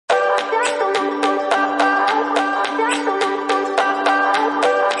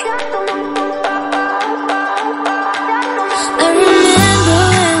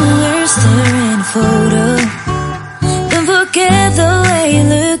photo. Don't forget the way you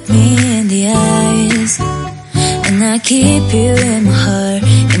look me in the eyes. And I keep you in my heart.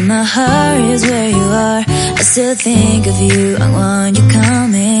 In my heart is where you are. I still think of you. I want you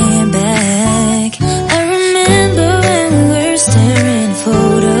coming back. I remember when we were staring at a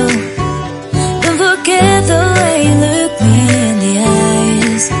photo. Don't forget the way you look me in the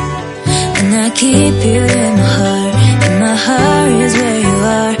eyes. And I keep you in my heart. In my heart is where you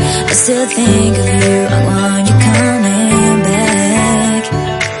are. I still think of you. I want you coming back.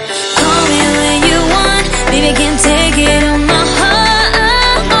 Call me when you want. Baby, I can't take it on my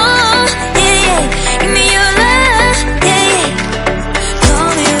heart. Yeah, yeah. Give me your love. Yeah, yeah. Call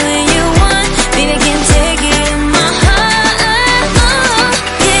me when you want. Baby, I can't take it on my heart.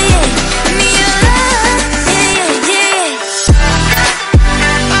 Yeah, yeah. Give me your love. Yeah, yeah, yeah.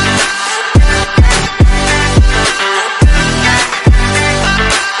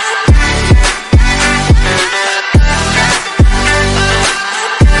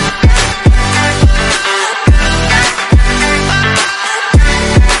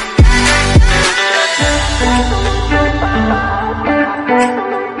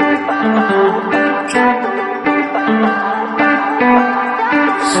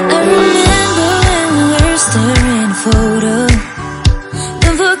 I remember when we were staring at a photo.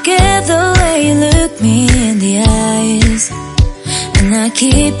 Don't forget the way you look me in the eyes. And I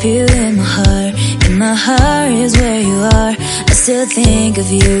keep you in my heart. In my heart is where you are. I still think of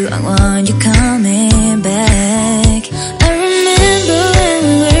you. I want you coming back. I remember when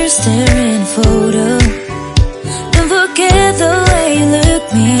we were staring at a photo.